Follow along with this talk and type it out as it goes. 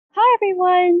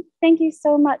everyone. Thank you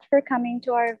so much for coming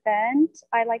to our event.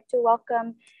 I'd like to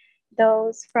welcome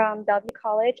those from Bellevue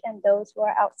College and those who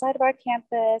are outside of our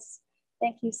campus.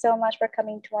 Thank you so much for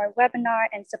coming to our webinar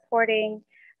and supporting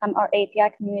our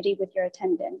API community with your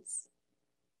attendance.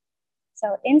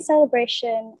 So in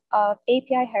celebration of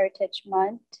API Heritage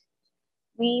Month,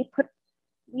 we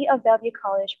of Bellevue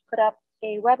College put up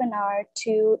a webinar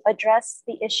to address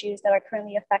the issues that are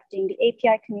currently affecting the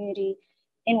API community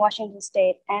in Washington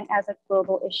State and as a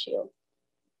global issue.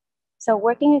 So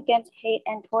working against hate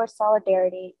and towards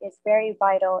solidarity is very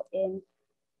vital in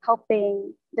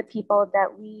helping the people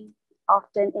that we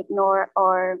often ignore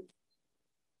or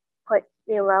put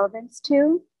irrelevance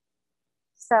to.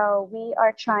 So we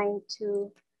are trying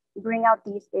to bring out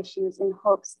these issues in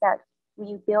hopes that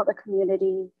we build a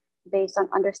community based on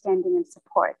understanding and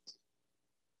support.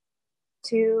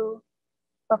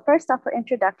 But first off, for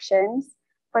introductions,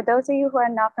 for those of you who are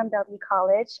not from Bellevue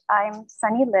College, I'm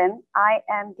Sunny Lim. I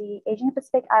am the Asian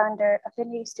Pacific Islander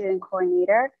Affinity Student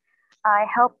Coordinator. I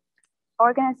help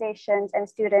organizations and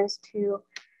students to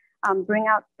bring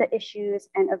out the issues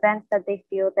and events that they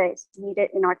feel that is needed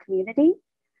in our community.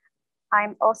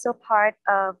 I'm also part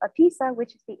of APISA,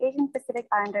 which is the Asian Pacific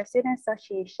Islander Student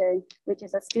Association, which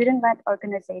is a student-led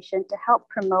organization to help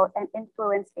promote and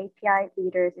influence API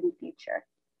leaders in the future.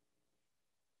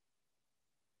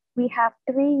 We have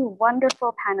three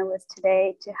wonderful panelists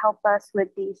today to help us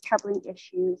with these troubling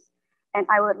issues. And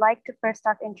I would like to first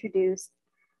off introduce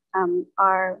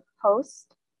our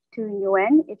host, Tu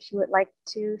Nguyen, if she would like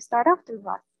to start off with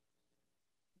us.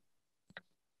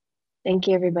 Thank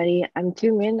you, everybody. I'm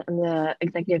Tu Nguyen. I'm the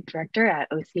Executive Director at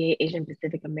OCA Asian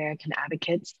Pacific American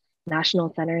Advocates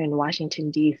National Center in Washington,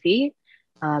 D.C.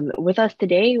 With us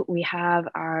today, we have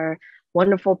our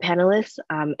wonderful panelists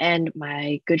and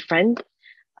my good friend.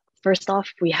 First off,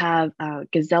 we have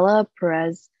Gisela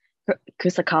Perez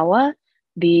Kusakawa,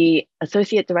 the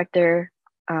Assistant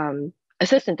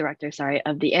Director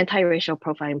of the Anti-Racial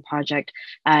Profiling Project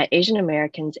at Asian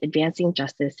Americans Advancing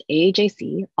Justice,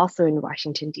 AAJC, also in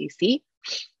Washington, D.C.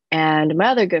 And my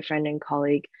other good friend and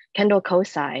colleague, Kendall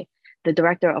Kosai, the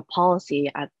Director of Policy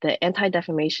at the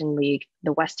Anti-Defamation League,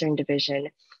 the Western Division,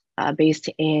 based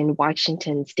in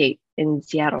Washington State in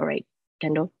Seattle, right,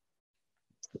 Kendall?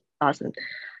 Awesome.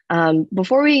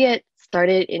 Before we get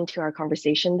started into our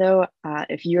conversation though,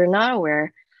 if you're not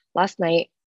aware, last night,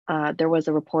 there was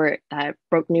a report that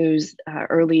broke news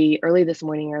early this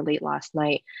morning or late last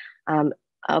night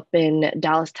up in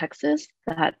Dallas, Texas,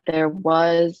 that there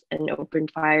was an open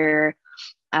fire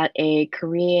at a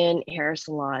Korean hair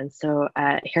salon. So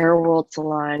at Hair World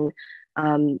Salon,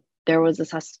 there was a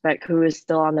suspect who is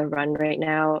still on the run right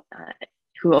now,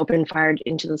 who opened fire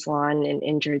into the salon and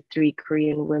injured 3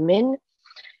 Korean women.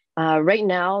 Right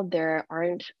now, there's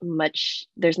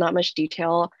not much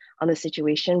detail on the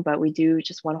situation, but we do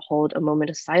just want to hold a moment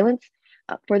of silence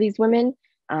for these women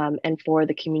and for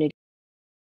the community.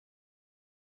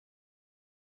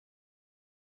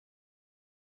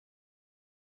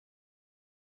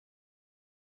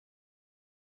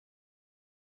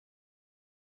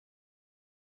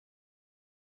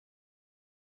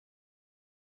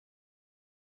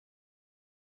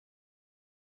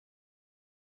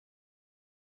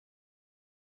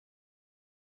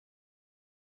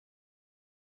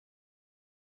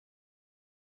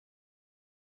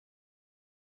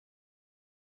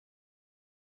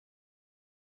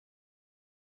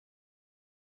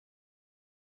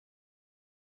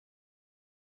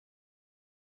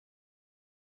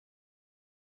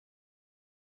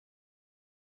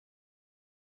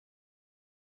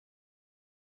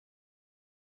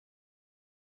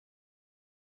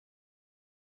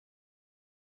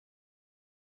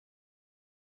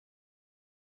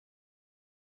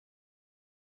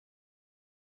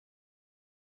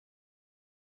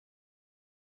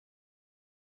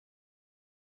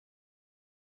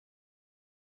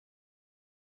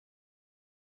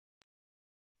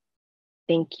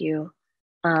 Thank you.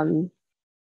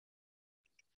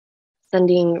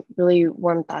 Sending really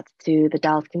warm thoughts to the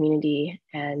Dallas community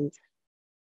and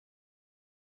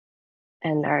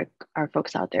our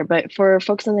folks out there. But for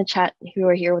folks in the chat who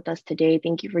are here with us today,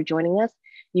 thank you for joining us.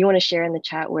 You want to share in the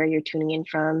chat where you're tuning in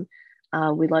from.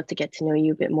 We'd love to get to know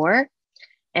you a bit more.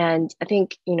 And I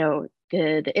think,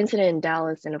 the incident in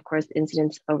Dallas and of course,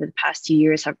 incidents over the past 2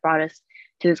 years have brought us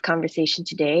to this conversation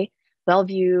today.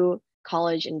 Bellevue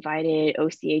College invited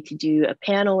OCA to do a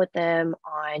panel with them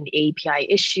on API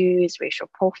issues, racial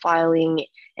profiling,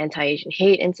 anti-Asian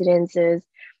hate incidences.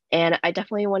 And I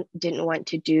definitely didn't want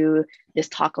to do this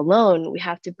talk alone. We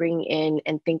have to bring in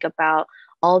and think about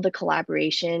all the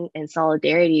collaboration and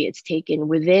solidarity it's taken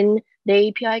within the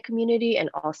API community and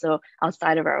also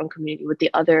outside of our own community with the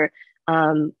other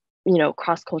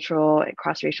cross-cultural and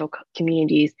cross-racial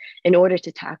communities in order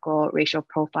to tackle racial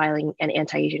profiling and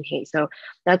anti-Asian hate. So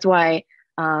that's why,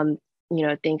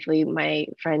 thankfully my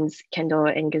friends Kendall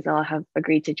and Gazelle have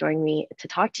agreed to join me to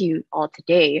talk to you all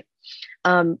today.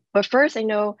 But first, I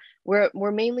know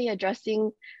we're mainly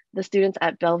addressing the students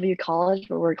at Bellevue College,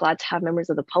 but we're glad to have members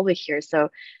of the public here. So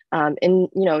in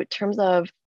terms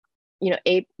of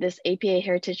this APA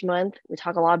Heritage Month, we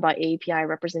talk a lot about API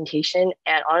representation.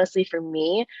 And honestly, for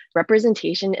me,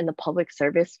 representation in the public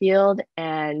service field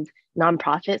and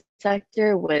nonprofit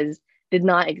sector did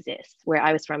not exist where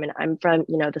I was from. And I'm from,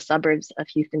 the suburbs of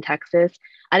Houston, Texas.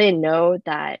 I didn't know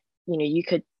that,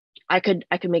 I could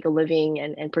make a living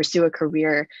and pursue a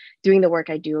career doing the work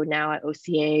I do now at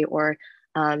OCA or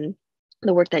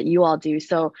the work that you all do.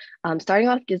 So starting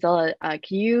off, Gazelle, can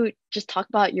you just talk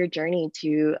about your journey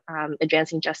to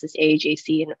Advancing Justice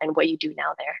AAJC and what you do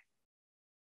now there?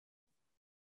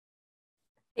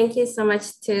 Thank you so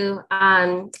much, Tu.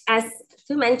 As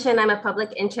Tu mentioned, I'm a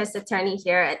public interest attorney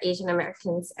here at Asian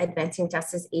Americans Advancing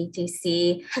Justice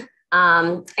AAJC.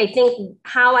 I think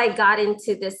how I got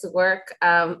into this work,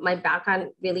 my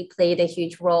background really played a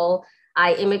huge role.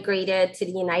 I immigrated to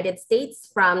the United States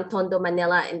from Tondo,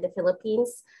 Manila in the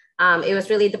Philippines. It was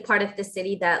really the part of the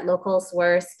city that locals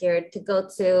were scared to go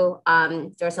to.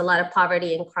 There was a lot of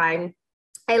poverty and crime.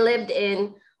 I lived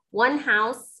in one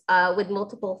house with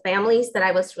multiple families that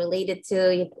I was related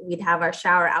to. We'd have our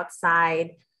shower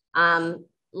outside.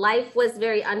 Life was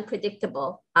very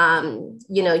unpredictable.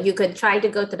 You could try to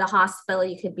go to the hospital,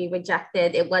 you could be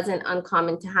rejected. It wasn't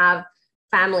uncommon to have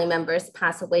family members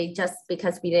pass away just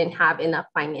because we didn't have enough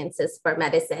finances for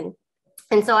medicine.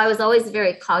 And so I was always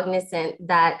very cognizant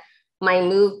that my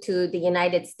move to the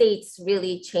United States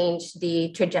really changed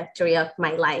the trajectory of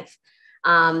my life.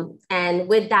 And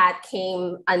with that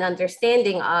came an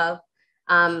understanding of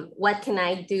what can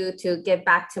I do to give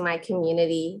back to my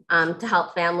community, to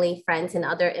help family, friends, and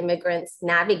other immigrants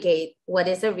navigate what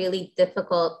is a really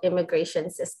difficult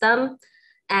immigration system.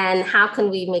 And how can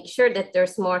we make sure that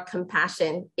there's more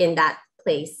compassion in that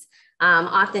place?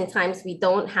 Oftentimes we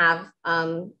don't have,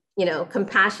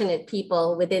 compassionate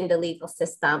people within the legal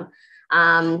system.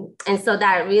 And so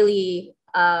that really,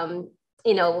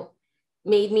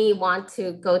 made me want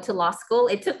to go to law school.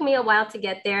 It took me a while to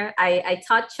get there. I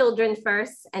taught children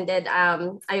first, and then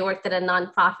I worked at a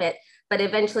nonprofit, but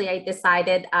eventually I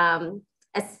decided,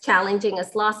 as challenging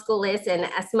as law school is, and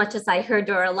as much as I heard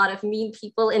there are a lot of mean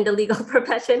people in the legal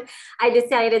profession, I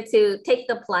decided to take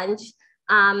the plunge.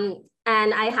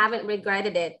 And I haven't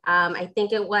regretted it. I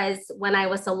think it was when I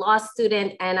was a law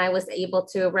student and I was able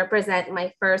to represent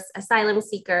my first asylum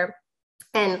seeker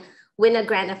and win a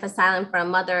grant of asylum for a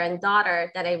mother and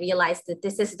daughter that I realized that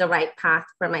this is the right path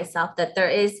for myself, that there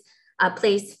is a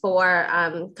place for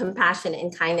compassion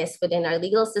and kindness within our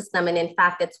legal system. And in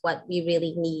fact, it's what we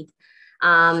really need.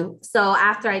 So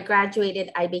after I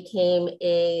graduated, I became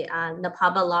a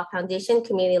Napaba Law Foundation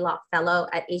Community Law Fellow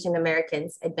at Asian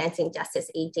Americans Advancing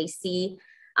Justice AAJC.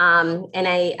 And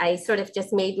I sort of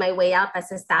just made my way up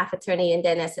as a staff attorney and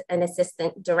then as an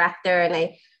assistant director. And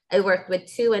I worked with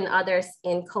Tu and others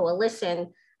in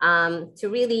coalition to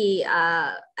really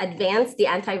advance the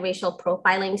anti-racial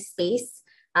profiling space.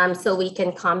 So we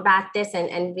can combat this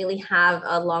and really have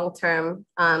a long-term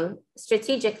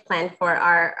strategic plan for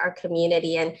our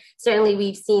community. And certainly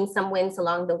we've seen some wins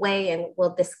along the way, and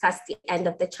we'll discuss the end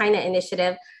of the China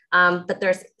initiative, but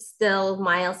there's still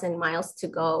miles and miles to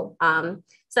go.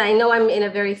 So I know I'm in a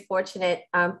very fortunate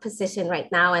position right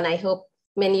now, and I hope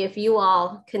many of you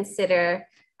all consider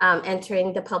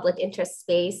entering the public interest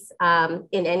space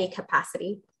in any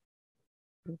capacity.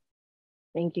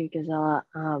 Thank you, Gazelle.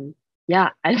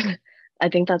 Yeah, I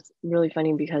think that's really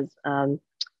funny because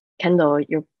Kendall,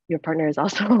 your partner is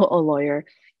also a lawyer,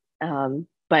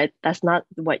 but that's not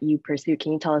what you pursued.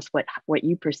 Can you tell us what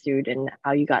you pursued and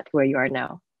how you got to where you are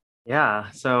now? Yeah,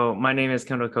 so my name is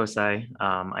Kendall Kosai.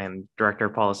 I am Director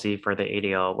of Policy for the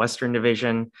ADL Western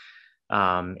Division.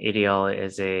 ADL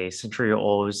is a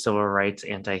century-old civil rights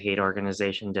anti-hate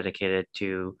organization dedicated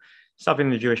to stopping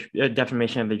the Jewish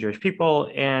defamation of the Jewish people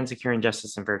and securing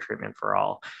justice and fair treatment for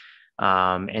all.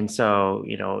 And so,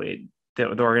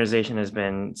 the organization has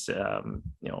been,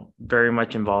 very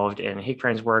much involved in hate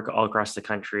crimes work all across the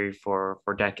country for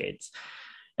decades.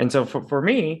 And so for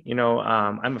me,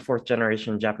 I'm a fourth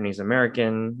generation Japanese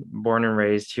American, born and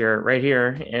raised right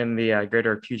here in the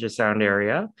greater Puget Sound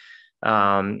area.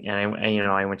 And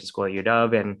I went to school at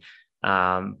UW, and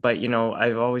But, you know,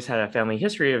 I've always had a family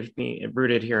history of being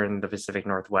rooted here in the Pacific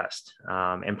Northwest.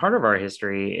 And part of our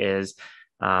history is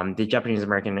the Japanese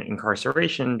American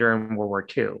incarceration during World War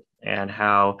II, and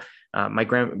how my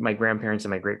grandparents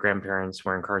and my great grandparents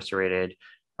were incarcerated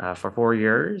for 4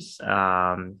 years,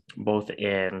 both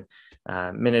in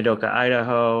Minidoka,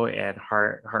 Idaho, and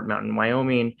Heart Mountain,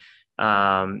 Wyoming.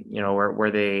 You know, where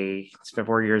they spent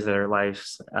 4 years of their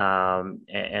lives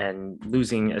and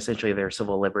losing essentially their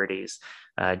civil liberties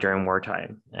during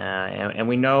wartime. And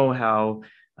we know how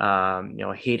you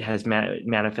know, hate has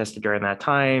manifested during that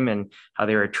time, and how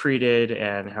they were treated,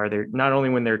 and how they're not only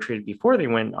when they're treated before they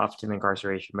went off to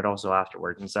incarceration, but also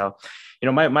afterwards. And so,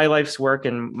 you know, my life's work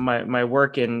and my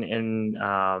work in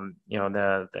you know,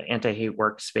 the anti-hate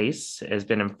work space has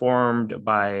been informed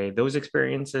by those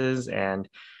experiences, and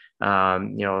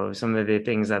you know, some of the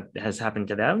things that has happened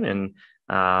to them. And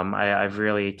I've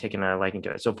really taken a liking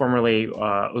to it. So formerly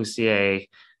OCA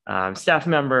staff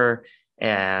member,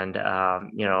 and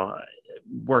you know,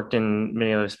 worked in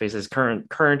many of those spaces.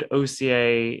 Current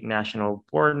OCA national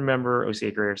board member,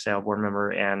 OCA Greater Seattle board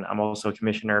member, and I'm also a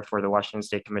commissioner for the Washington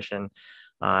State Commission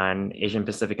on Asian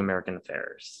Pacific American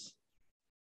Affairs.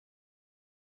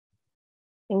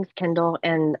 Thanks, Kendall.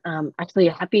 And actually,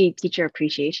 happy Teacher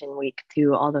Appreciation Week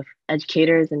to all the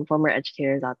educators and former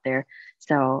educators out there.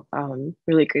 So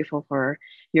really grateful for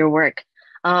your work.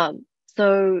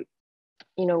 So,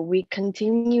 you know, we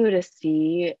continue to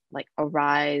see like a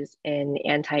rise in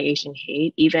anti-Asian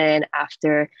hate, even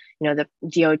after, you know, the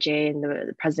DOJ and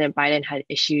the President Biden had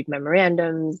issued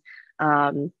memorandums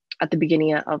at the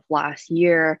beginning of last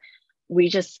year. We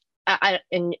just,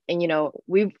 and you know,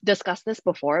 we've discussed this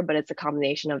before, but it's a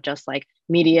combination of just like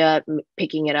media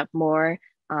picking it up more.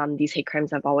 These hate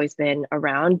crimes have always been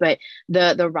around, but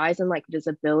the rise in like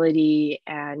visibility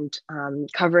and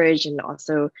coverage, and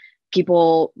also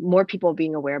more people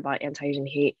being aware about anti-Asian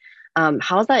hate,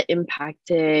 how's that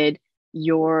impacted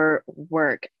your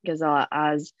work, Ghazala,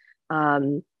 as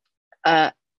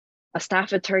a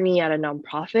staff attorney at a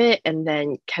nonprofit, and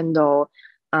then Kendall,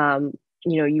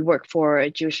 you know, you work for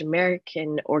a Jewish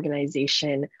American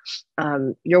organization,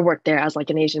 your work there as like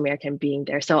an Asian American being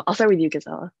there. So I'll start with you,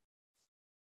 Ghazala.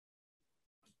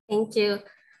 Thank you.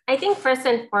 I think first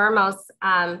and foremost,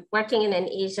 working in an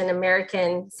Asian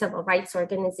American civil rights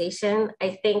organization,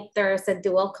 I think there's a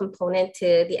dual component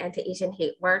to the anti-Asian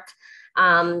hate work.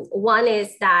 One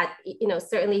is that, you know,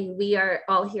 certainly we are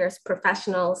all here as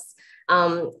professionals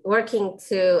working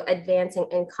to advance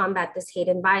and combat this hate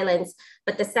and violence.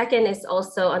 But the second is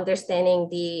also understanding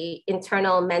the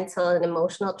internal mental and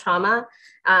emotional trauma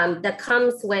that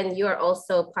comes when you're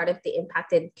also part of the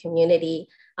impacted community.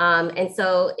 And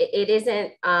so it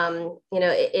isn't, you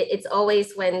know, it's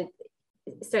always when,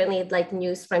 certainly like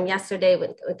news from yesterday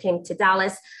when it came to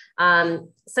Dallas,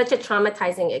 such a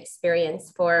traumatizing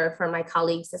experience for my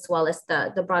colleagues as well as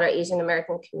the broader Asian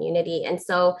American community. And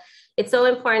so it's so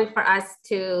important for us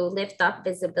to lift up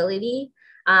visibility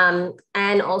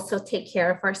and also take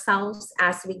care of ourselves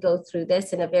as we go through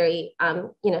this in a very,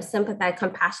 you know, sympathetic,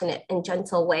 compassionate, and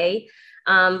gentle way.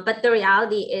 But the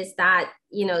reality is that,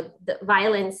 you know, the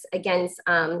violence against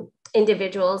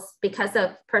individuals because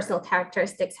of personal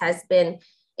characteristics has been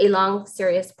a long,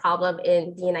 serious problem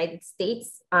in the United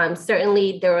States.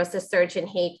 Certainly, there was a surge in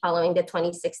hate following the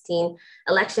 2016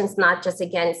 elections, not just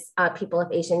against people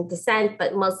of Asian descent,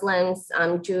 but Muslims,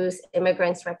 Jews,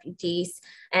 immigrants, refugees,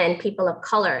 and people of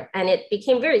color. And it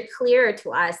became very clear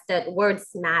to us that words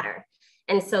matter.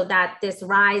 And so that this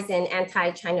rise in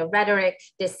anti-China rhetoric,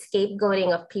 this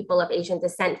scapegoating of people of Asian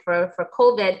descent for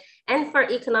COVID and for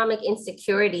economic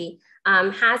insecurity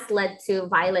has led to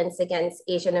violence against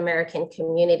Asian American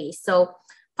communities. So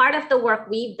part of the work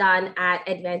we've done at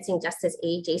Advancing Justice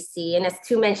AJC, and as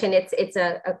Tu mentioned, it's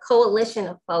a coalition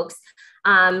of folks,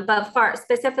 but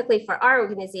specifically for our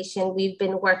organization, we've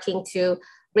been working to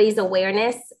raise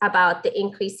awareness about the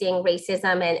increasing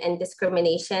racism and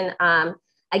discrimination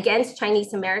against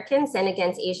Chinese Americans and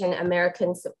against Asian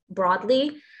Americans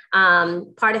broadly.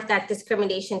 Part of that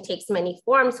discrimination takes many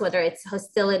forms, whether it's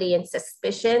hostility and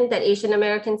suspicion that Asian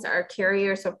Americans are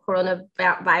carriers of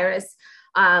coronavirus,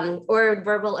 or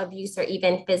verbal abuse, or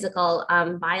even physical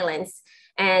violence.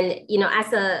 And, you know,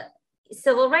 as a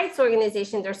civil rights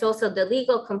organization, there's also the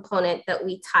legal component that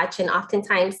we touch, and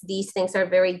oftentimes these things are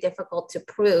very difficult to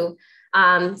prove.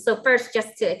 So first,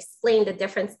 just to explain the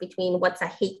difference between what's a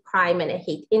hate crime and a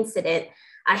hate incident.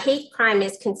 A hate crime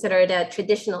is considered a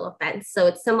traditional offense. So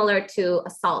it's similar to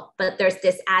assault, but there's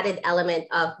this added element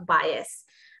of bias.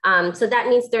 So that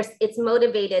means it's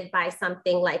motivated by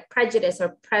something like prejudice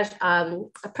or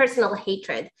a personal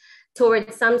hatred.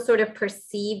 towards some sort of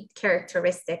perceived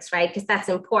characteristics, right? Because that's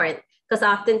important, because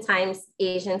oftentimes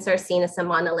Asians are seen as a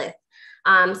monolith.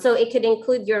 So it could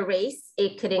include your race,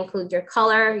 it could include your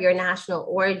color, your national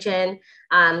origin,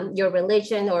 your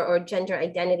religion or gender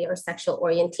identity or sexual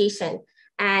orientation.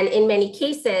 And in many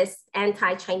cases,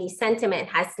 anti-Chinese sentiment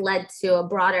has led to a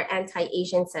broader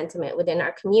anti-Asian sentiment within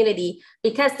our community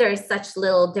because there is such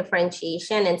little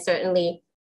differentiation. And certainly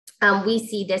we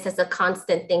see this as a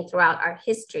constant thing throughout our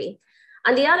history.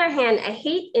 On the other hand, a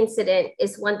hate incident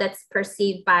is one that's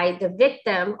perceived by the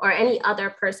victim or any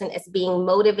other person as being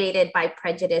motivated by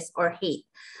prejudice or hate.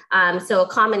 So a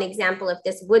common example of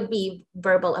this would be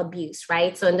verbal abuse,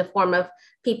 right? So in the form of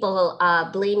people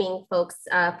blaming folks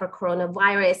for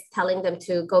coronavirus, telling them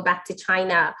to go back to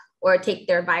China or take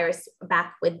their virus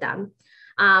back with them.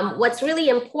 What's really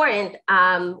important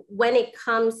when it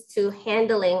comes to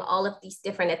handling all of these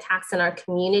different attacks in our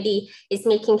community is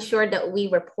making sure that we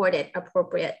report it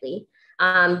appropriately.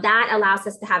 That allows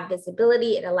us to have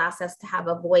visibility. It allows us to have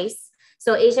a voice.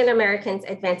 So Asian Americans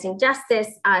Advancing Justice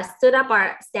stood up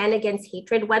our Stand Against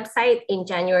Hatred website in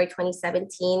January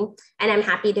 2017. And I'm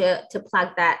happy to plug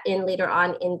that in later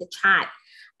on in the chat.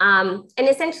 And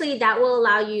essentially that will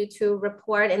allow you to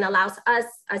report and allows us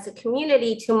as a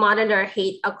community to monitor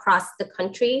hate across the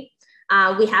country.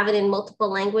 We have it in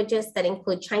multiple languages that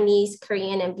include Chinese,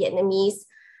 Korean, and Vietnamese.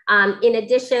 In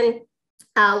addition,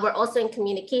 we're also in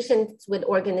communications with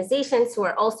organizations who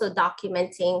are also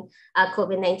documenting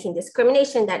COVID-19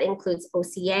 discrimination. That includes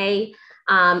OCA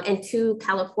and 2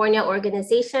 California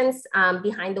organizations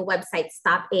behind the website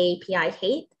Stop AAPI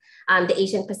Hate. The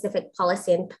Asian Pacific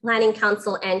Policy and Planning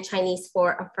Council, and Chinese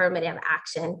for Affirmative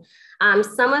Action.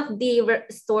 Some of the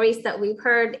stories that we've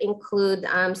heard include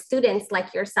students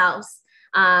like yourselves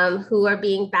who are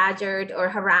being badgered or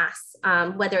harassed,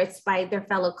 whether it's by their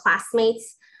fellow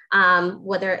classmates,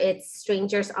 whether it's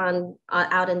strangers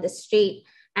out in the street.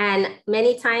 And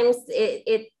many times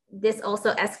this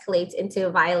also escalates into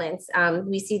violence.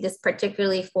 We see this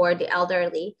particularly for the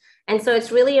elderly. And so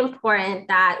it's really important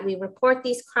that we report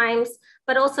these crimes,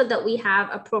 but also that we have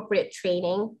appropriate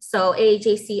training. So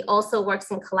AAJC also works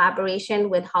in collaboration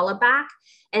with Hollaback,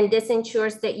 and this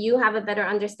ensures that you have a better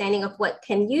understanding of what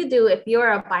can you do if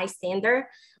you're a bystander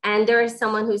and there is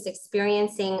someone who's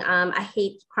experiencing a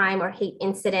hate crime or hate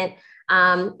incident.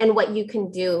 And what you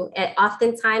can do.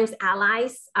 Oftentimes,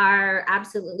 allies are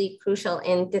absolutely crucial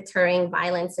in deterring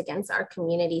violence against our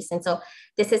communities. And so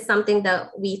this is something that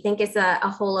we think is a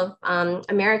whole of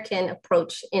American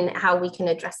approach in how we can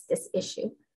address this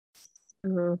issue.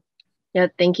 Mm-hmm. Yeah,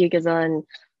 thank you, Gazelle.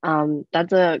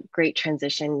 That's a great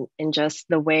transition in just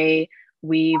the way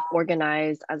we've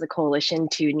organized as a coalition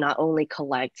to not only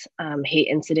collect hate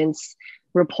incidents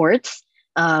reports,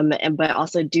 but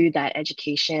also do that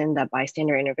education, that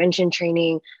bystander intervention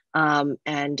training,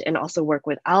 and also work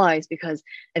with allies. Because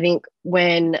I think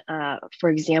when, for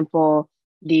example,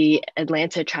 the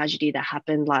Atlanta tragedy that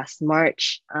happened last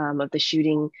March of the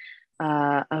shooting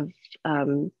of,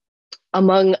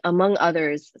 among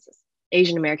others,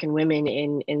 Asian American women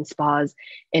in spas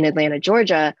in Atlanta,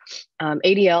 Georgia,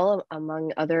 ADL,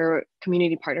 among other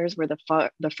community partners, were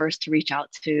the first to reach out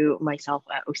to myself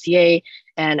at OCA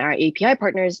and our API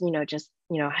partners,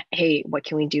 hey, what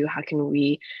can we do? How can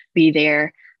we be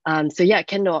there? So yeah,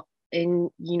 Kendall, in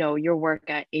your work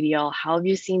at ADL, how have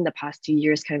you seen the past 2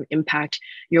 years kind of impact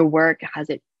your work? Has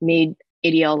it made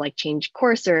ADL change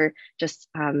course or just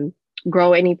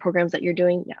grow any programs that you're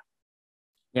doing? Yeah.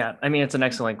 Yeah, I mean, it's an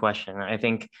excellent question. I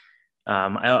think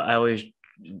I always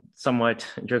somewhat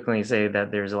jokingly say that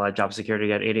there's a lot of job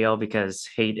security at ADL because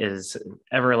hate is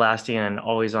everlasting and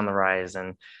always on the rise.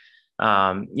 And,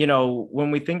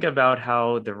 when we think about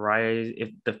how the rise,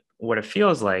 what it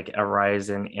feels like a rise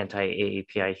in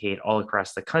anti-AAPI hate all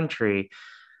across the country,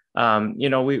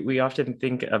 we often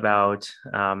think about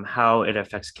how it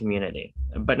affects community,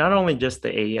 but not only just the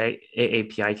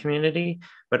AAPI community,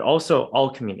 but also all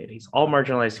communities, all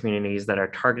marginalized communities that are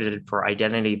targeted for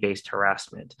identity-based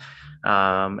harassment.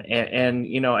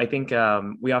 I think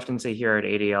we often say here at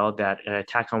ADL that an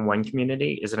attack on one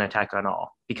community is an attack on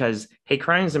all, because hate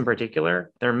crimes in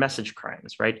particular, they're message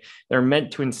crimes, right? They're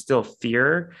meant to instill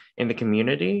fear in the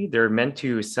community. They're meant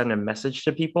to send a message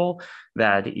to people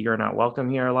that you're not welcome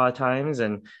here a lot of times,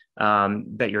 and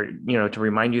that you're, to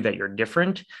remind you that you're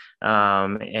different.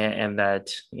 and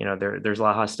that, you know, there's a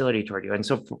lot of hostility toward you. And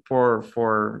so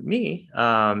for me,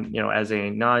 you know, as a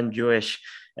non-Jewish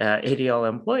ADL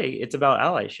employee, it's about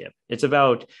allyship. It's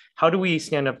about how do we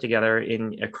stand up together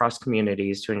across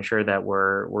communities to ensure that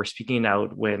we're speaking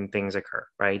out when things occur,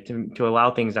 right? To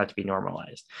allow things not to be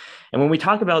normalized. And when we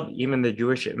talk about even the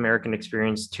Jewish American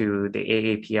experience to the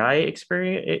AAPI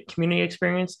experience, community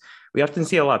experience, we often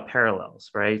see a lot of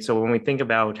parallels, right? So when we think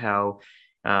about how,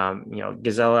 you know,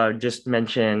 Gisela just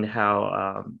mentioned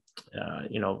how,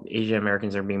 you know, Asian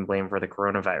Americans are being blamed for the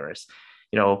coronavirus.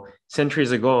 You know,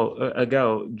 centuries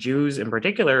ago, Jews in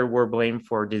particular were blamed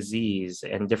for disease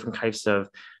and different types of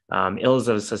ills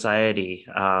of society,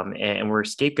 and were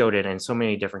scapegoated in so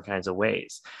many different kinds of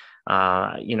ways.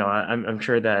 You know, I'm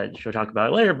sure that she'll talk about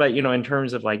it later, but, you know, in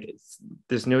terms of like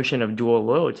this notion of dual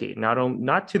loyalty,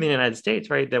 not to the United States,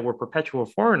 right, that we're perpetual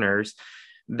foreigners,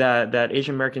 that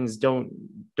Asian Americans don't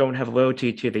have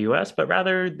loyalty to the U.S., but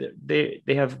rather they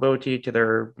have loyalty to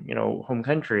their, you know, home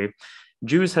country.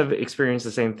 Jews have experienced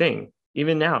the same thing,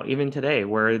 even now, even today,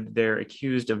 where they're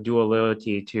accused of dual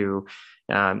loyalty to,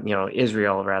 you know,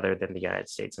 Israel rather than the United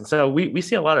States. And so we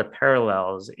see a lot of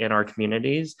parallels in our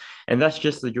communities, and that's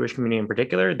just the Jewish community in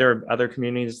particular. There are other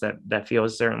communities that feel a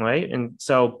certain way. And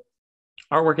so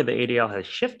our work at the ADL has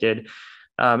shifted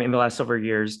in the last several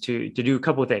years to do a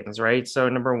couple of things, right? So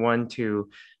number one, to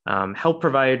help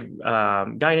provide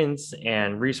guidance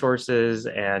and resources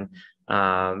and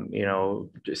you know,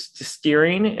 just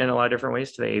steering in a lot of different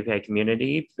ways to the API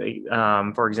community.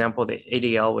 For example, the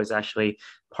ADL was actually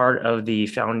part of the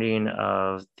founding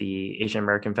of the Asian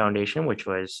American Foundation, which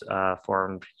was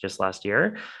formed just last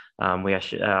year. We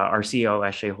actually, our CEO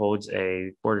actually holds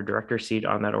a board of directors seat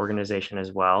on that organization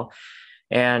as well.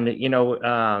 And, you know,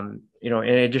 in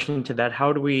addition to that,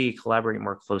 how do we collaborate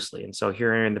more closely? And so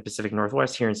here in the Pacific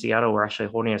Northwest, here in Seattle, we're actually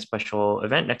holding a special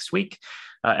event next week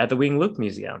at the Wing Luke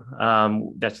Museum.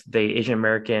 That's the Asian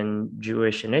American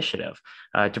Jewish Initiative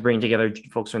to bring together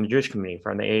folks from the Jewish community,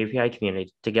 from the AAPI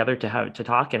community together to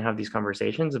talk and have these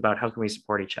conversations about how can we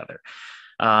support each other.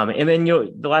 And then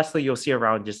lastly, you'll see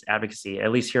around just advocacy.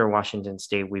 At least here in Washington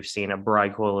State, we've seen a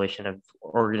broad coalition of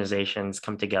organizations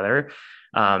come together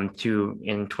in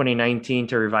 2019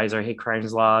 to revise our hate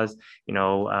crimes laws, you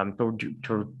know,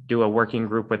 to do a working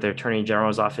group with the Attorney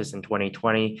General's office in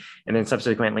 2020. And then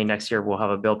subsequently next year, we'll have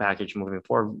a bill package moving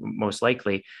forward, most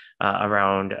likely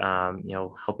around, you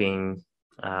know, helping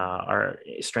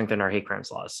strengthen our hate crimes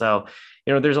laws. So,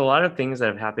 you know, there's a lot of things that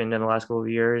have happened in the last couple of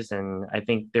years. And I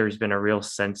think there's been a real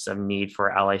sense of need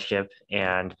for allyship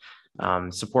and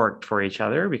support for each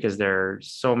other, because there are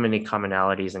so many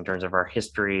commonalities in terms of our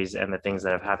histories and the things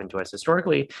that have happened to us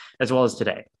historically, as well as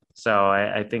today. So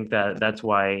I think that's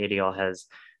why ADL has,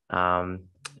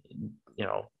 you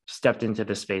know, stepped into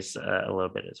this space a little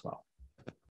bit as well.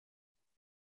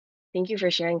 Thank you for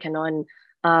sharing, Kendall.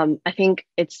 And I think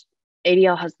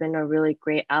ADL has been a really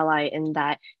great ally in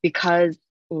that, because,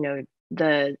 you know,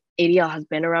 the ADL has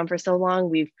been around for so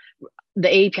long, the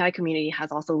AAPI community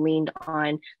has also leaned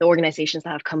on the organizations that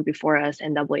have come before us,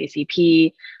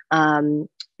 NAACP, you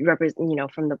know,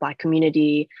 from the Black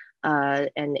community, and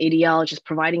ADL just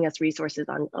providing us resources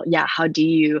on, how do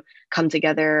you come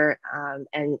together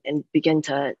and begin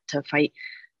to fight.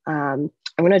 I'm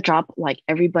going to drop like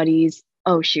everybody's,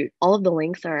 all of the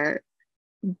links are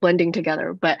blending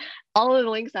together, but all of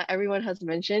the links that everyone has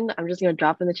mentioned, I'm just going to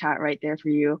drop in the chat right there for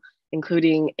you,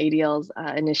 including ADL's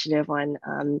initiative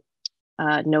on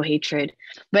no hatred.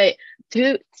 But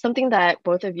something that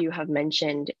both of you have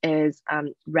mentioned is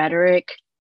rhetoric,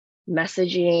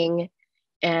 messaging,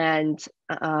 and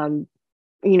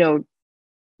you know,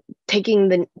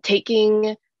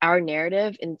 taking our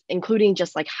narrative, including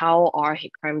just like how are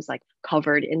hate crimes like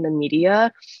covered in the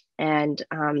media, and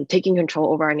taking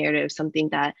control over our narrative, something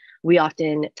that we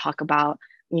often talk about,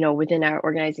 you know, within our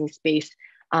organizing space.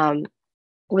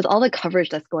 With all the coverage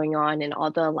that's going on and all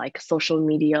the like social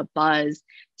media buzz,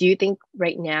 do you think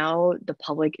right now the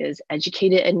public is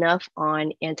educated enough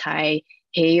on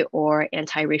anti-hate or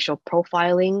anti-racial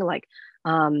profiling? Like,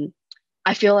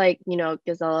 I feel like, you know,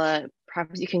 Gisela,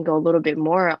 perhaps you can go a little bit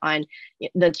more on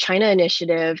the China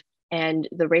initiative and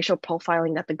the racial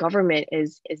profiling that the government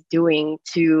is doing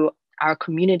to our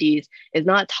communities is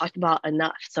not talked about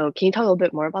enough. So can you talk a little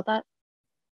bit more about that?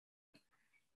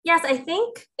 Yes, I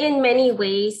think in many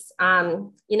ways,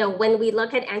 you know, when we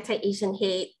look at anti-Asian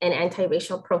hate and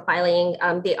anti-racial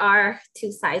profiling, they are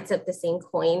two sides of the same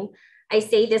coin. I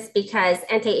say this because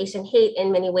anti-Asian hate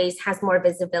in many ways has more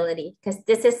visibility, because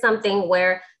this is something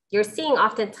where you're seeing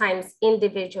oftentimes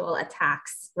individual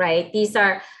attacks, right? These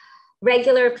are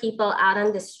regular people out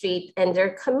on the street and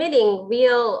they're committing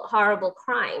real horrible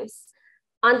crimes.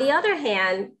 On the other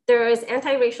hand, there is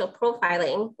anti-racial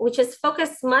profiling, which is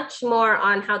focused much more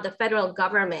on how the federal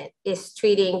government is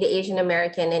treating the Asian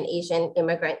American and Asian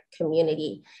immigrant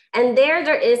community. And there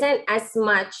isn't as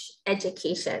much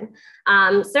education.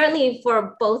 Certainly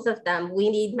for both of them, we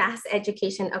need mass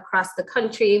education across the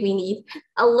country. We need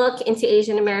a look into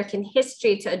Asian American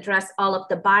history to address all of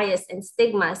the bias and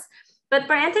stigmas. But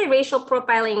for anti-racial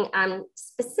profiling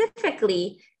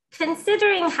specifically,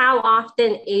 considering how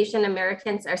often Asian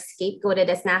Americans are scapegoated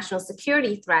as national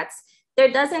security threats,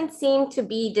 there doesn't seem to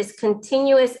be this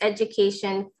continuous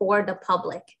education for the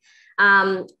public.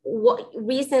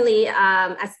 Recently,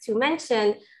 as Tu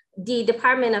mentioned, the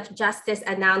Department of Justice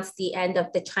announced the end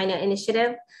of the China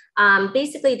Initiative.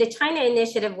 Basically, the China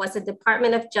Initiative was a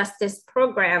Department of Justice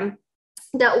program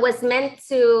that was meant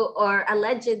to, or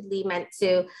allegedly meant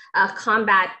to,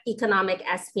 combat economic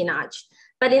espionage.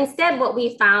 But instead, what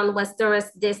we found was there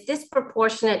was this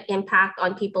disproportionate impact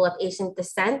on people of Asian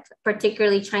descent,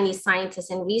 particularly Chinese scientists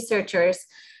and researchers,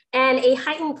 and a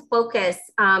heightened focus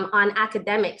on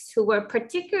academics who were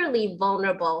particularly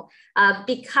vulnerable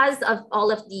because of all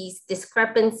of these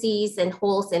discrepancies and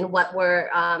holes in what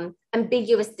were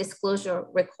ambiguous disclosure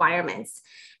requirements.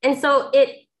 And so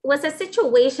it was a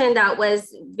situation that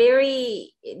was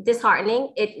very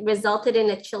disheartening. It resulted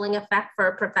in a chilling effect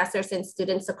for professors and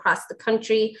students across the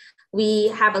country. We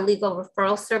have a legal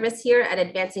referral service here at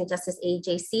Advancing Justice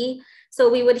AJC. So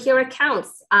we would hear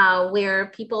accounts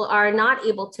where people are not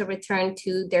able to return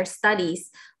to their studies.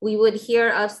 We would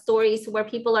hear of stories where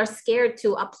people are scared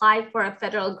to apply for a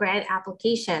federal grant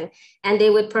application, and they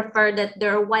would prefer that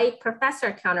their white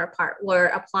professor counterpart were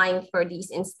applying for these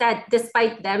instead,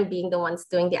 despite them being the ones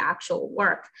doing the actual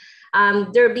work.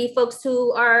 There'd be folks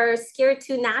who are scared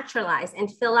to naturalize and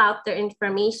fill out their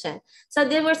information. So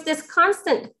there was this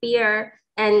constant fear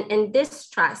and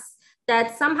distrust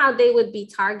that somehow they would be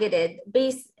targeted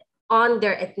based on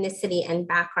their ethnicity and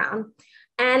background.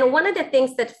 And one of the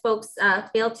things that folks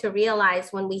fail to realize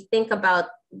when we think about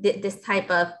this type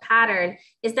of pattern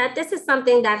is that this is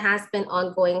something that has been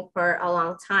ongoing for a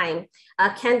long time.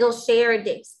 Kendall shared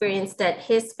the experience that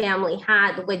his family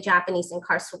had with Japanese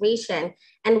incarceration.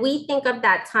 And we think of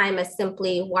that time as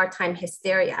simply wartime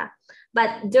hysteria.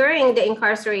 But during the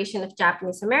incarceration of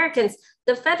Japanese Americans,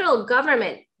 the federal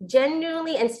government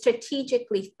genuinely and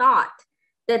strategically thought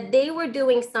that they were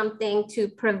doing something to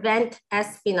prevent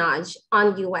espionage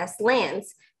on US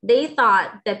lands. They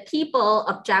thought that people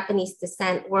of Japanese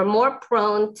descent were more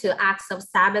prone to acts of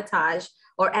sabotage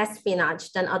or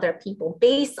espionage than other people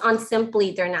based on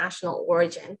simply their national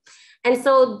origin. And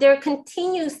so there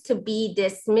continues to be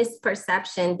this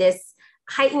misperception, this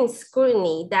heightened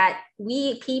scrutiny that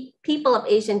we people of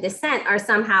Asian descent are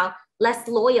somehow less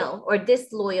loyal or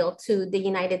disloyal to the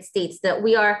United States, that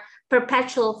we are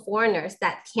perpetual foreigners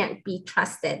that can't be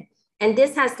trusted. And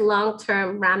this has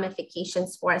long-term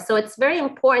ramifications for us. So it's very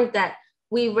important that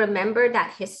we remember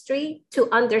that history to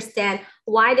understand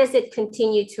why does it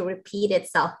continue to repeat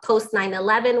itself post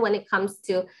 9/11 when it comes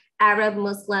to Arab,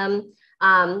 Muslim,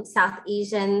 South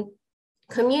Asian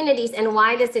communities, and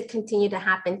why does it continue to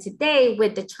happen today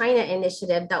with the China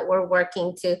Initiative that we're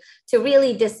working to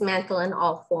really dismantle in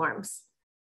all forms.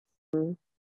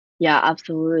 Yeah,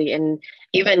 absolutely. And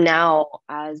even now,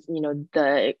 as you know,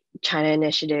 the China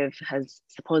Initiative has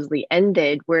supposedly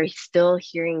ended, we're still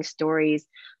hearing stories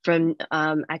from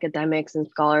academics and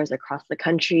scholars across the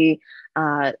country.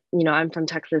 You know, I'm from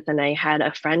Texas, and I had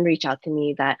a friend reach out to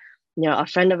me that, you know, a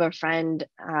friend of a friend,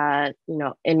 you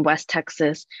know, in West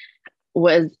Texas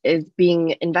is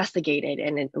being investigated,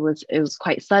 and it was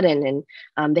quite sudden,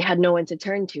 and they had no one to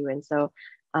turn to. And so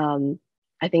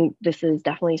I think this is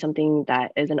definitely something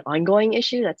that is an ongoing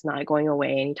issue that's not going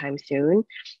away anytime soon.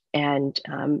 And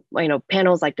you know,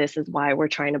 panels like this is why we're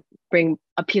trying to bring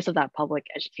a piece of that public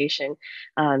education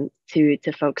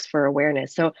to folks for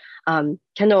awareness. So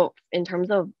Kendall, in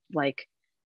terms of like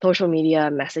social media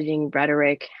messaging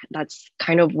rhetoric, that's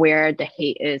kind of where the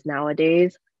hate is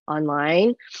nowadays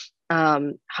online.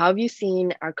 How have you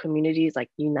seen our communities like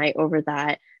unite over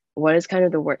that? What is kind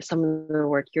of the work, some of the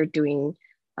work you're doing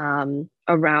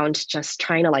around just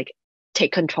trying to like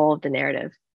take control of the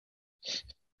narrative?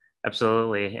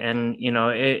 Absolutely. And, you know,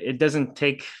 it doesn't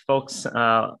take folks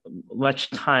much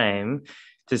time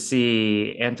to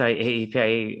see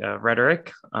anti-AEPI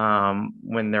rhetoric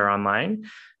when they're online.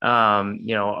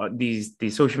 You know, these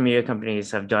social media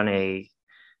companies have done a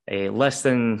less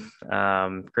than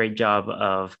great job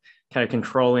of kind of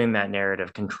controlling that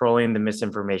narrative, controlling the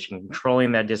misinformation,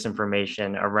 controlling that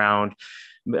disinformation around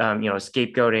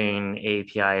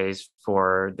scapegoating APIs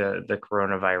for the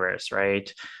coronavirus,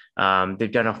 right?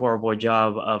 They've done a horrible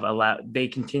job of they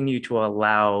continue to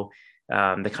allow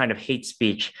the kind of hate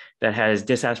speech that has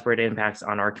disparate impacts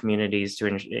on our communities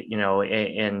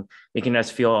and making us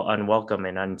feel unwelcome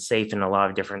and unsafe in a lot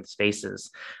of different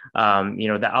spaces.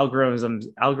 The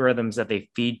algorithms that they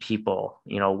feed people,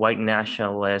 white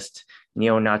nationalist,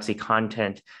 neo-Nazi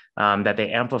content that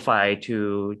they amplify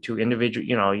to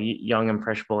individual, young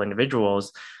impressionable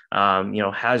individuals,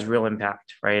 has real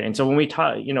impact, right? And so when we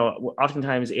talk,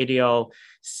 oftentimes ADL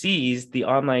sees the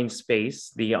online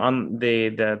space, the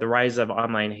rise of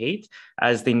online hate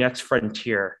as the next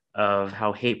frontier of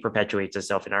how hate perpetuates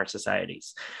itself in our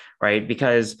societies, right?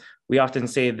 Because we often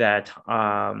say that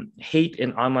hate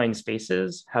in online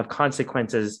spaces have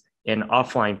consequences in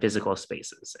offline physical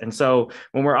spaces. And so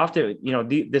when we're often,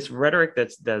 this rhetoric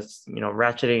that's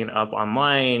ratcheting up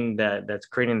online, that's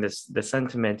creating this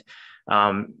sentiment,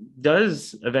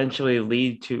 does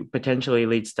eventually potentially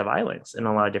leads to violence in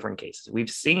a lot of different cases. We've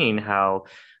seen how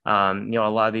a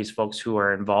lot of these folks who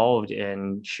are involved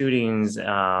in shootings,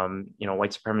 white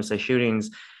supremacist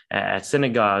shootings at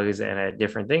synagogues and at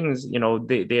different things,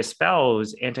 they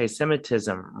espouse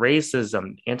anti-Semitism,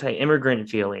 racism, anti-immigrant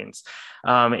feelings.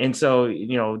 And so,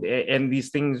 and these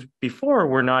things before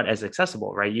were not as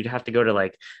accessible, right? You'd have to go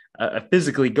to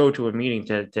physically go to a meeting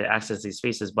to access these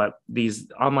spaces, but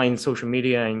these online social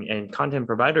media and content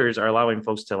providers are allowing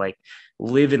folks to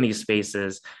live in these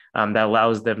spaces that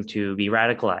allows them to be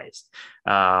radicalized,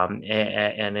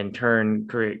 and in turn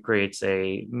creates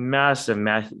a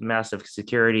massive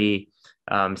security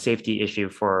safety issue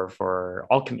for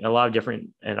a lot of different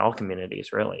in all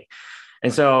communities, really.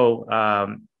 And so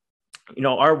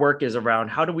our work is around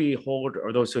how do we hold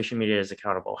those social medias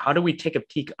accountable? How do we take a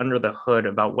peek under the hood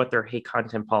about what their hate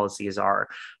content policies are?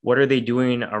 What are they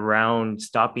doing around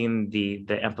stopping the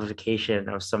amplification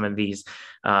of some of these,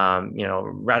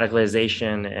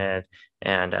 radicalization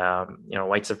and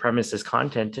white supremacist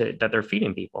content that they're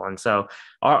feeding people? And so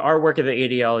our work at the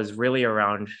ADL is really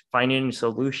around finding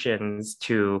solutions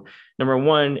to, number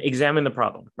one, examine the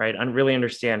problem, right? And really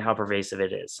understand how pervasive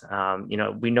it is.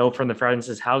 We know from the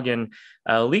Frances Haugen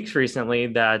leaks recently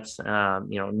that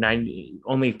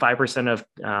only 5% of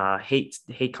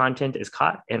hate content is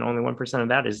caught, and only 1% of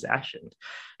that is actioned.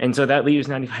 And so that leaves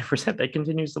 95% that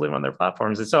continues to live on their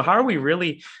platforms. And so how are we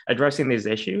really addressing these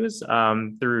issues?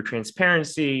 Through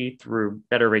transparency, through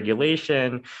better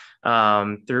regulation,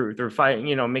 through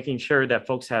making sure that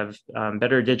folks have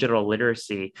better digital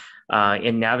literacy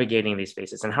in navigating these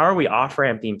spaces. And how are we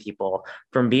off-ramping people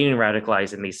from being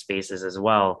radicalized in these spaces as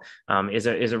well is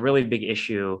a really big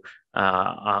issue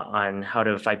on how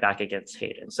to fight back against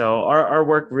hate. And so our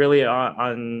work really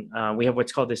we have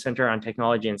what's called the Center on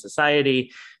Technology and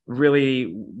Society,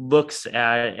 really looks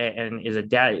at and is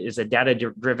a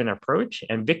data-driven approach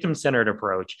and victim-centered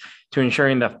approach to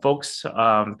ensuring that folks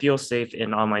feel safe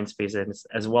in online spaces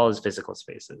as well as physical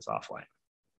spaces offline.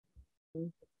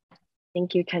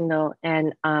 Thank you, Kendall.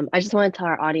 And I just want to tell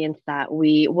our audience that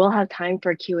we will have time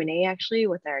for Q&A actually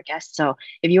with our guests. So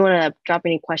if you want to drop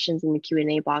any questions in the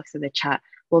Q&A box of the chat,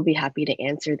 we'll be happy to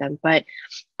answer them. But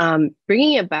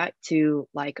bringing it back to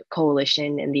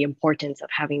coalition and the importance of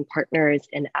having partners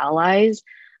and allies,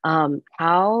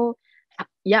 how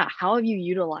have you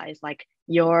utilized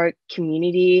your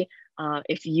community?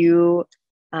 If you,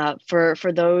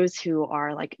 for those who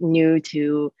are new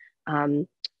to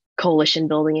coalition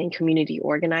building and community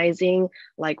organizing,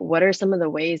 what are some of the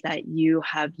ways that you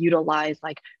have utilized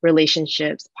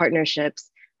relationships,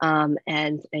 partnerships,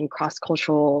 and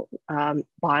cross-cultural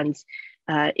bonds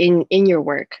in your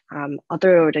work? I'll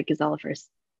throw it over to Gisela first.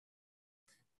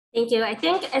 Thank you. I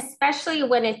think especially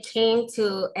when it came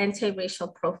to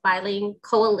anti-racial profiling,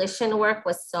 coalition work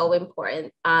was so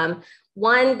important.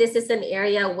 One, this is an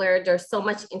area where there's so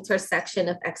much intersection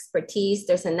of expertise.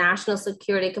 There's a national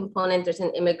security component, there's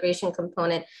an immigration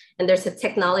component, and there's a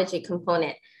technology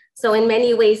component. So in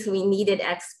many ways, we needed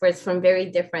experts from very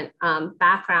different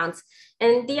backgrounds.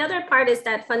 And the other part is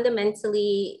that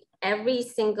fundamentally, every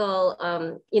single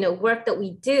work that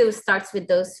we do starts with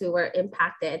those who were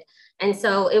impacted. And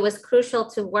so it was crucial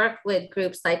to work with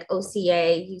groups like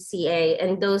OCA, UCA,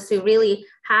 and those who really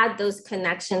had those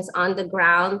connections on the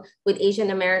ground with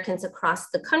Asian Americans across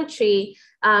the country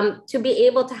to be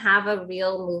able to have a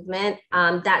real movement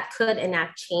that could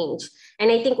enact change. And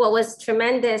I think what was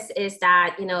tremendous is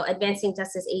that, Advancing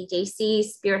Justice AJC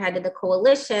spearheaded a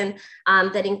coalition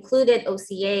that included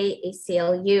OCA,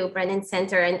 ACLU, Brennan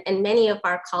Center, and many of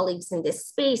our colleagues in this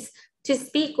space to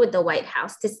speak with the White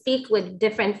House, to speak with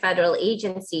different federal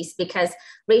agencies, because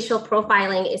racial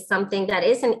profiling is something that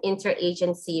is an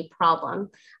interagency problem.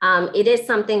 It is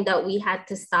something that we had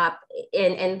to stop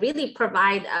and really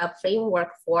provide a framework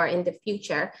for in the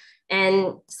future.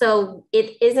 And so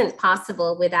it isn't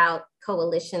possible without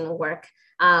coalition work.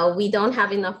 We don't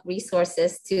have enough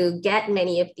resources to get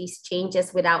many of these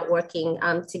changes without working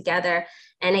together.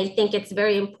 And I think it's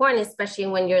very important, especially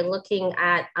when you're looking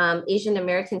at Asian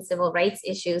American civil rights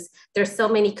issues. There's so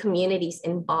many communities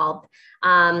involved.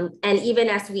 And even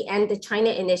as we end the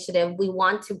China Initiative, we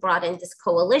want to broaden this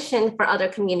coalition for other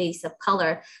communities of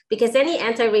color, because any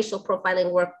anti-racial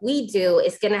profiling work we do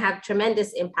is going to have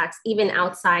tremendous impacts even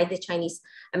outside the Chinese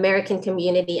American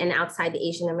community and outside the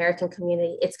Asian American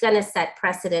community. It's going to set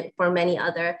precedent for many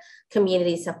other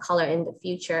communities of color in the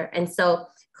future. And so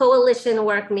coalition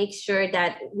work makes sure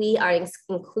that we are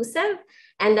inclusive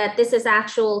and that this is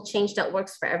actual change that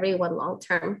works for everyone long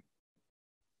term.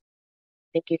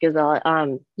 Thank you, Gisela.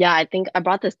 Yeah, I think I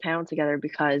brought this panel together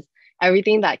because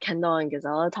everything that Kendall and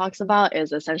Gisela talks about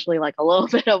is essentially like a little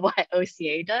bit of what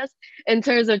OCA does in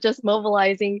terms of just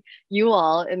mobilizing you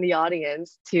all in the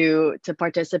audience to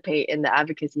participate in the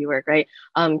advocacy work, right?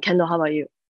 Kendall, how about you?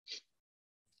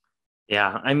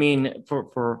 Yeah, I mean,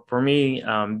 for me,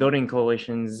 building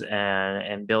coalitions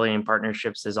and building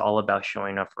partnerships is all about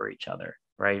showing up for each other,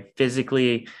 right?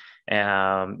 Physically,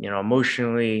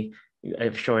 emotionally,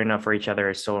 showing up for each other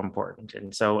is so important.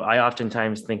 And so I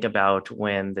oftentimes think about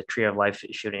when the Tree of Life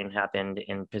shooting happened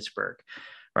in Pittsburgh,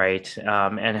 right?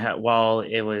 While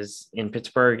it was in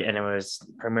Pittsburgh and it was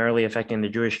primarily affecting the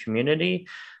Jewish community,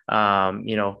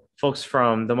 folks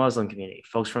from the Muslim community,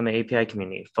 folks from the API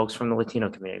community, folks from the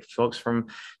Latino community, folks from,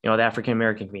 the African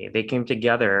American community, they came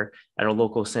together at a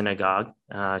local synagogue,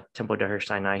 Temple Deher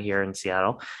Sinai here in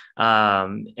Seattle,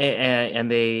 and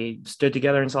they stood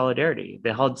together in solidarity.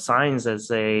 They held signs that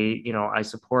say, I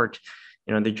support,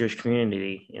 the Jewish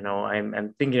community.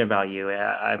 I'm thinking about you.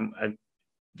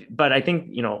 But I think,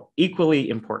 equally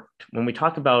important when we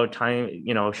talk about time,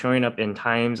 showing up in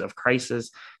times of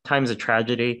crisis, times of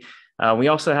tragedy, we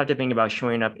also have to think about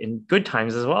showing up in good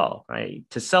times as well, right?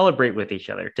 To celebrate with each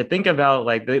other, to think about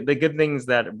like the good things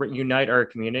that unite our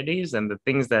communities and the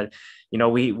things that,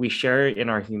 we share in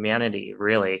our humanity,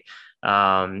 really.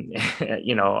 For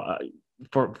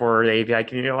the API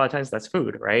community, a lot of times that's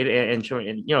food, right? And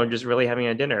showing, just really having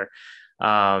a dinner.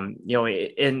 In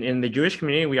the Jewish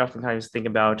community, we oftentimes think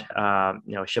about,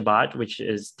 Shabbat, which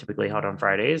is typically held on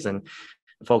Fridays, and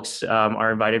folks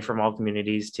are invited from all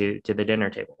communities to the dinner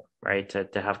table, right?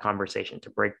 To have conversation, to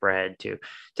break bread, to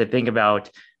think about,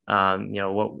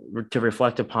 to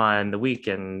reflect upon the week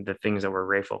and the things that we're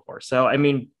grateful for. So, I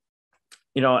mean,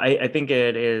 I think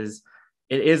it is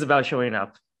about showing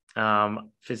up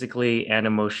physically and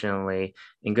emotionally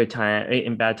in good time,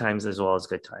 in bad times as well as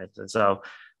good times. And so,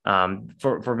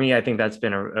 for me, I think that's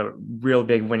been a real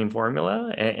big winning formula,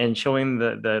 and showing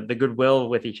the goodwill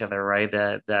with each other, right?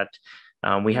 That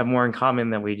we have more in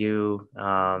common than we do,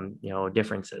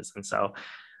 differences. And so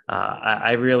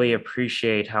I really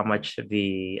appreciate how much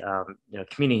the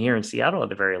community here in Seattle, at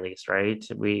the very least, right?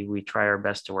 We try our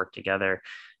best to work together,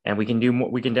 and we can do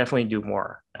more. We can definitely do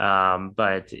more.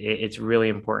 But it's really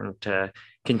important to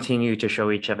continue to show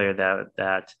each other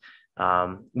that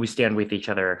we stand with each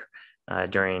other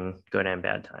during good and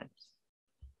bad times.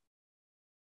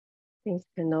 Thanks,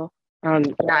 Kendall.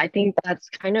 I think that's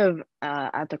kind of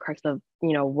at the crux of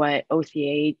what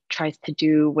OCA tries to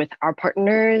do with our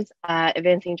partners,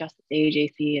 Advancing Justice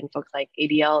AAJC and folks like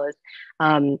ADL is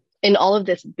in all of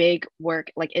this big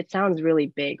work. Like, it sounds really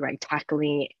big, right?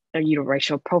 Tackling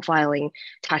racial profiling,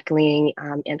 tackling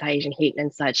anti-Asian hate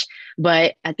and such.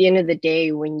 But at the end of the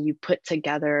day, when you put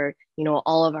together,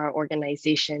 all of our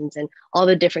organizations and all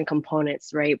the different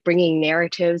components, right, bringing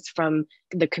narratives from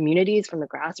the communities, from the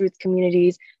grassroots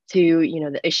communities to,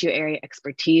 the issue area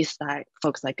expertise that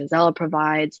folks like Gisela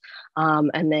provides.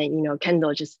 And then,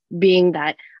 Kendall just being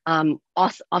that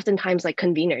oftentimes like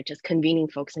convener, just convening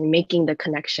folks and making the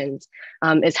connections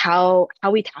is how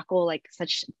we tackle like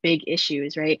such big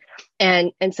issues, right?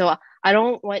 And so I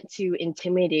don't want to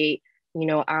intimidate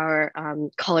our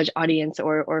college audience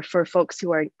or for folks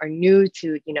who are new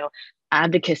to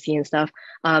advocacy and stuff,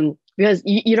 because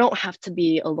you don't have to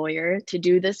be a lawyer to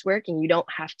do this work, and you don't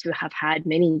have to have had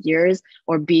many years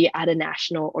or be at a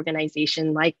national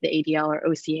organization like the ADL or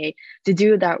OCA to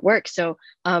do that work. So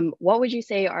what would you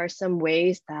say are some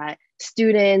ways that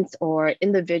students or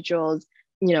individuals,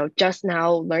 just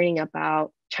now learning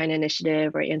about China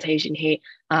Initiative or anti-Asian hate,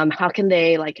 how can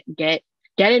they like get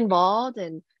involved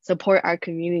and support our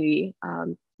community?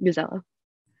 Gisela?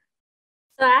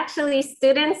 So actually,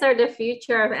 students are the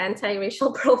future of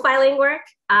anti-racial profiling work.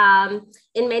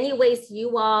 In many ways,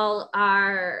 you all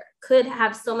could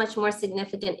have so much more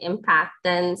significant impact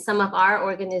than some of our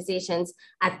organizations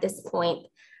at this point.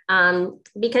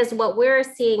 Because what we're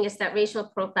seeing is that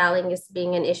racial profiling is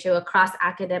being an issue across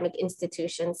academic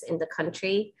institutions in the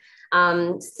country.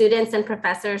 Students and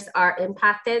professors are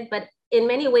impacted, but in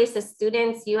many ways, as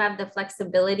students, you have the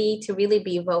flexibility to really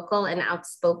be vocal and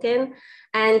outspoken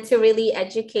and to really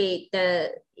educate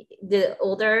the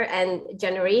older and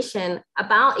generation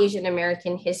about Asian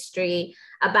American history,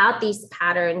 about these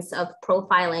patterns of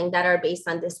profiling that are based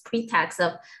on this pretext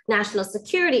of national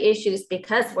security issues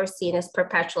because we're seen as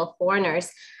perpetual foreigners.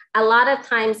 A lot of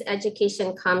times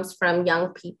education comes from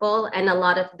young people, and a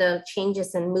lot of the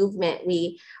changes in movement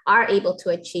we are able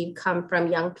to achieve come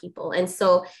from young people. And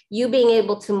so you being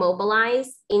able to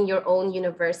mobilize in your own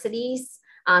universities,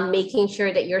 making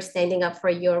sure that you're standing up for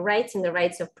your rights and the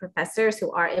rights of professors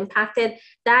who are impacted,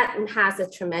 that has a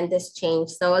tremendous change.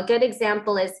 So a good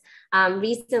example is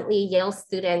recently Yale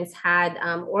students had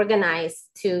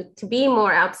organized to be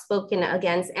more outspoken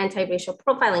against anti-racial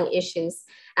profiling issues.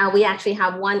 We actually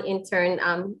have one intern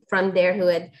from there who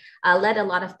had led a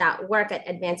lot of that work at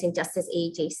Advancing Justice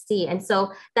AJC. And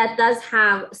so that does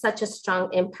have such a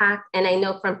strong impact. And I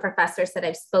know from professors that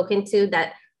I've spoken to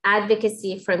that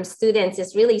advocacy from students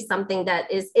is really something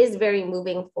that is very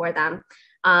moving for them.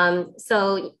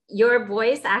 So your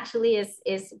voice actually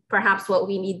is perhaps what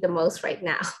we need the most right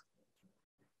now.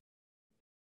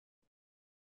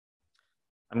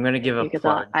 I'm going to give a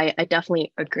plug. I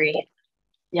definitely agree.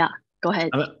 Yeah, go ahead.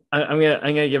 I'm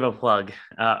gonna give a plug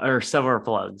or several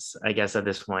plugs, I guess, at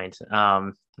this point.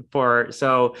 So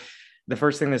the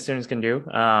first thing that students can do,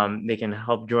 they can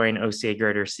help join OCA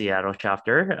Greater Seattle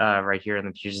chapter right here in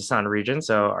the Puget Sound region.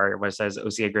 So our website is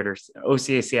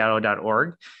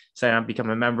ocaseattle.org. Sign up, become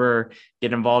a member,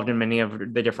 get involved in many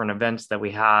of the different events that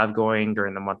we have going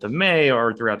during the month of May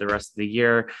or throughout the rest of the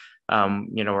year.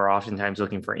 We're oftentimes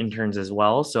looking for interns as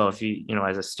well. So if you,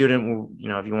 as a student,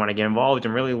 if you want to get involved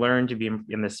and really learn to be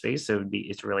in this space,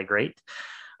 it's really great.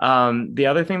 The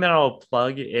other thing that I'll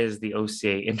plug is the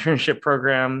OCA internship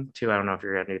program too. I don't know if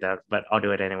you're going to do that, but I'll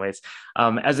do it anyways.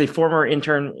 As a former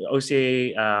intern,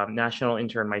 OCA national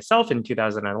intern myself in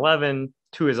 2011,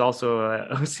 Tu is also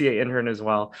an OCA intern as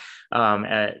well.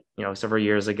 Several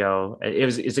years ago,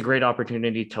 it's a great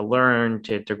opportunity to learn,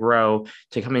 to grow,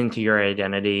 to come into your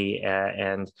identity,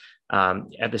 and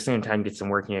at the same time get some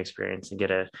working experience and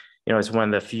get it's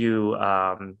one of the few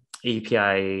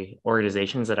API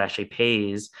organizations that actually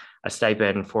pays a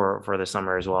stipend for the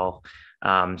summer as well.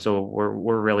 So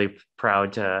we're really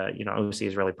proud to, OCA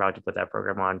is really proud to put that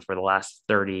program on for the last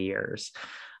 30 years.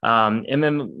 And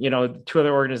then, two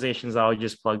other organizations I'll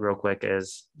just plug real quick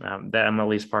is that I'm at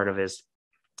least part of is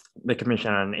the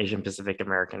Commission on Asian Pacific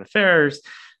American Affairs.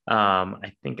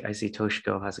 I think I see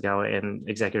Toshiko Hasegawa and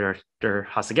Executive Director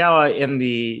Hasegawa in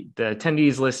the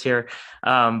attendees list here.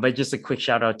 But just a quick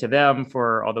shout out to them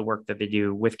for all the work that they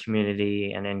do with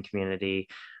community and in community.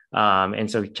 And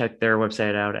so check their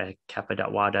website out at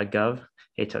kappa.wa.gov.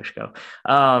 Hey, Toshiko.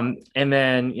 And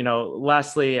then,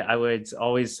 lastly, I would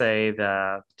always say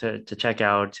to check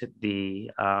out the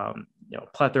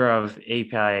plethora of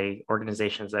API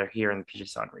organizations that are here in the Puget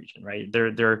Sound region, right?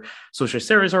 They're social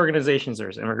service organizations,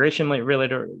 there's immigration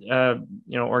related,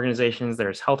 organizations,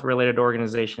 there's health related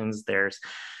organizations, there's,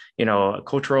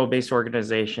 cultural based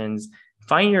organizations.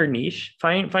 Find your niche,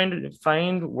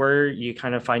 find where you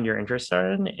kind of find your interest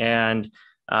in, and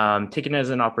take it as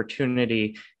an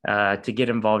opportunity to get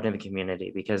involved in the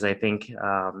community, because I think,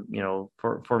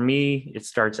 for me, it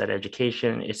starts at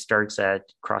education, it starts at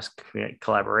cross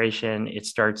collaboration, it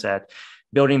starts at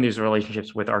building these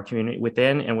relationships with our community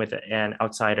within and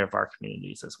outside of our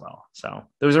communities as well. So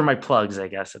those are my plugs, I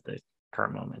guess, at the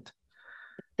current moment.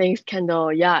 Thanks,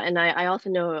 Kendall. Yeah, and I also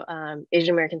know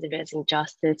Asian Americans Advancing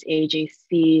Justice,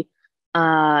 AJC,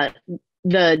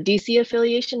 the DC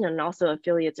affiliation, and also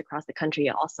affiliates across the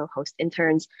country also host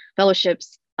interns,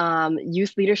 fellowships,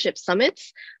 youth leadership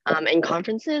summits, and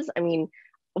conferences. I mean,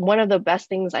 one of the best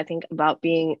things I think about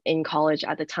being in college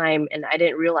at the time, and I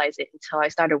didn't realize it until I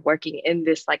started working in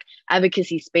this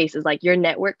advocacy space, is your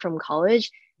network from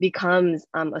college becomes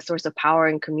a source of power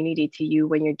and community to you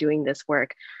when you're doing this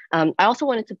work. I also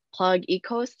wanted to plug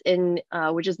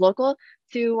ECOAST, which is local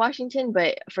to Washington,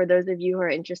 but for those of you who are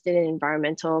interested in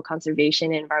environmental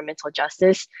conservation and environmental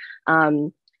justice,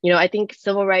 I think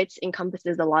civil rights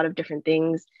encompasses a lot of different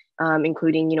things,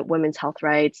 including women's health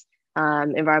rights,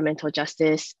 environmental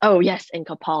justice. Oh yes, and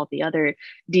CAPAL, the other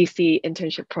DC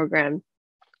internship program.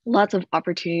 Lots of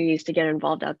opportunities to get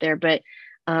involved out there. But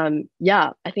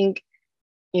Yeah, I think,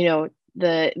 you know,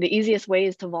 the easiest way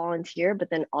is to volunteer, but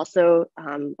then also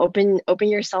open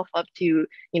yourself up to,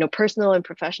 you know, personal and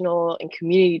professional and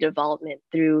community development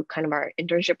through kind of our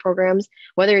internship programs,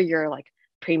 whether you're like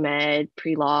pre-med,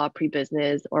 pre-law,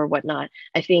 pre-business or whatnot.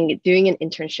 I think doing an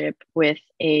internship with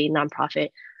a nonprofit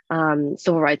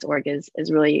civil rights org is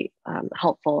really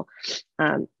helpful.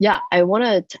 Yeah, I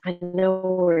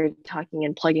know we're talking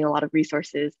and plugging a lot of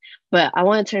resources, but I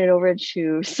want to turn it over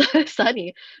to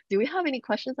Sunny. Do we have any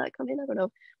questions that come in? I don't know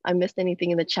if I missed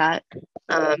anything in the chat.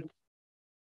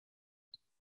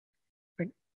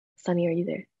 Sunny, are you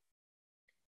there?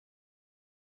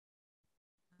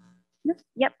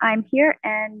 Yep, I'm here,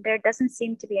 and there doesn't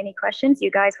seem to be any questions.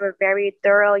 You guys were very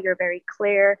thorough, you're very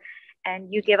clear,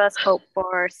 and you give us hope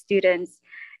for students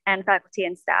and faculty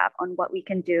and staff on what we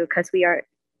can do, because we are,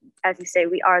 as you say,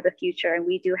 we are the future, and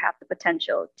we do have the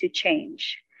potential to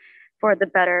change for the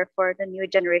better for the new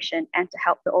generation and to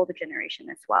help the older generation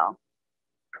as well.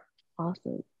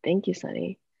 Awesome. Thank you,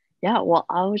 Sunny. Yeah, well,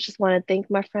 I would just want to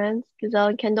thank my friends, Gazelle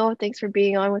and Kendall. Thanks for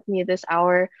being on with me this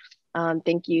hour.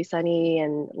 Thank you, Sunny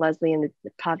and Leslie and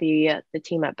the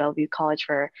team at Bellevue College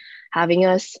for having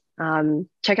us.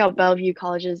 Check out Bellevue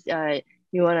College's,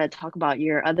 you want to talk about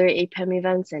your other APEM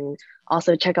events, and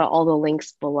also check out all the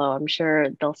links below. I'm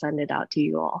sure they'll send it out to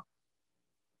you all.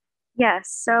 Yes,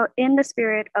 so in the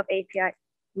spirit of API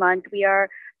Month, we are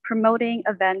promoting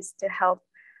events to help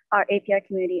our API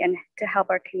community and to help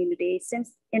our community,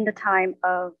 since in the time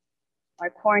of our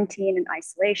quarantine and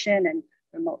isolation and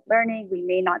remote learning, we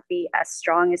may not be as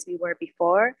strong as we were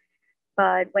before.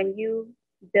 But when you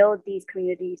build these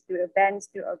communities through events,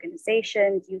 through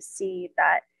organizations, you see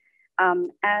that,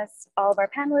 as all of our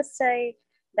panelists say,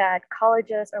 that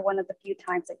colleges are one of the few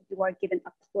times that you are given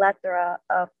a plethora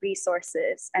of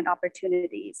resources and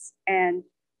opportunities. And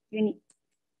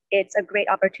it's a great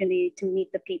opportunity to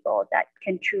meet the people that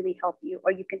can truly help you,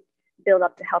 or you can build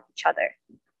up to help each other.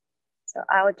 So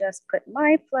I'll just put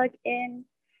my plug in,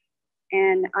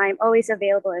 and I'm always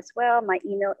available as well. My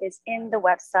email is in the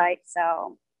website,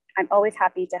 so I'm always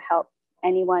happy to help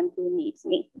anyone who needs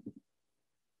me.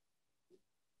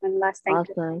 And last,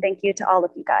 thank you to all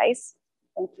of you guys.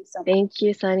 Thank you so much. Thank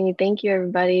you, Sunny. Thank you,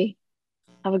 everybody.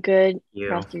 Have a good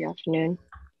rest of your afternoon.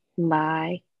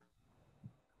 Bye.